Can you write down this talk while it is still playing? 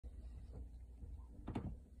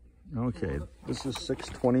Okay, this is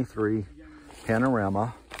 623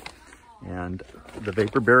 Panorama, and the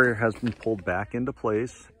vapor barrier has been pulled back into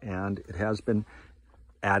place and it has been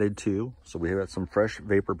added to. So we have some fresh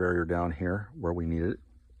vapor barrier down here where we need it,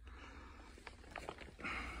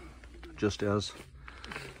 just as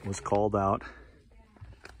was called out.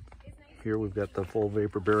 Here we've got the full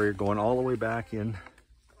vapor barrier going all the way back in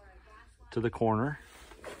to the corner.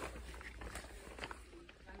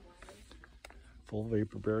 Full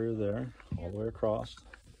vapor barrier there, all the way across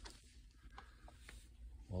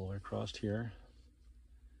here,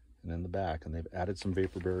 and in the back, and they've added some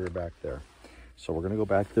vapor barrier back there. So we're gonna go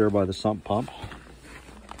back there by the sump pump.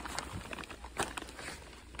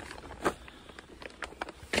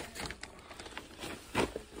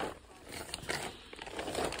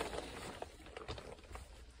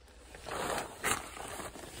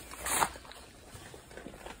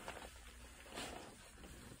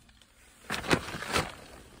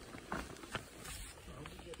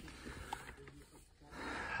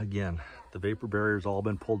 Again, the vapor barrier has all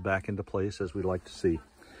been pulled back into place as we'd like to see.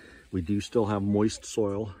 We do still have moist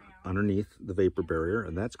soil underneath the vapor barrier,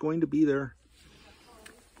 and that's going to be there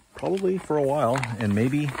probably for a while, and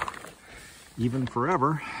maybe even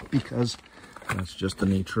forever, because that's just the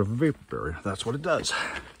nature of a vapor barrier. That's what it does.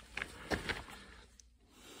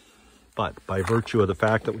 But by virtue of the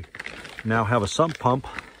fact that we now have a sump pump,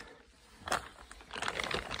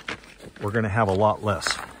 we're going to have a lot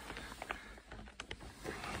less.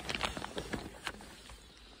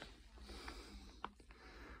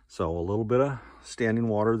 So a little bit of standing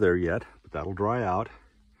water there yet, but that'll dry out.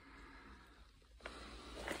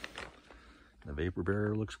 The vapor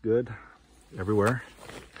barrier looks good everywhere.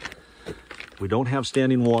 We don't have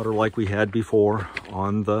standing water like we had before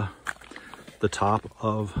on the top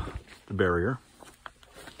of the barrier.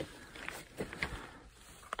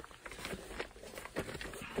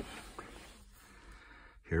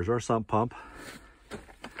 Here's our sump pump.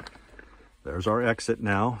 There's our exit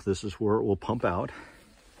now. This is where it will pump out.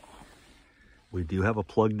 We do have a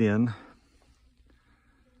plugged in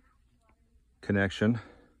connection.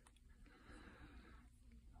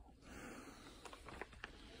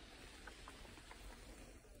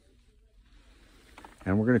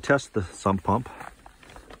 And we're going to test the sump pump.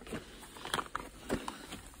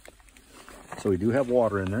 So we do have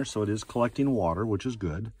water in there, so it is collecting water, which is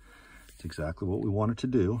good. It's exactly what we want it to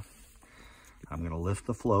do. I'm going to lift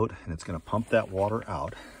the float and it's going to pump that water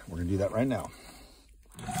out. We're going to do that right now.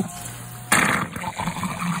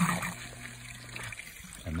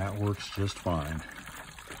 And that works just fine.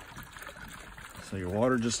 So your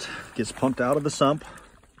water just gets pumped out of the sump,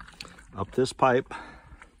 up this pipe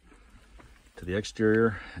to the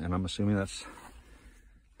exterior, and I'm assuming that's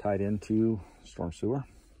tied into storm sewer.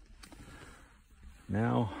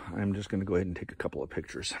 Now I'm just going to go ahead and take a couple of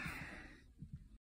pictures.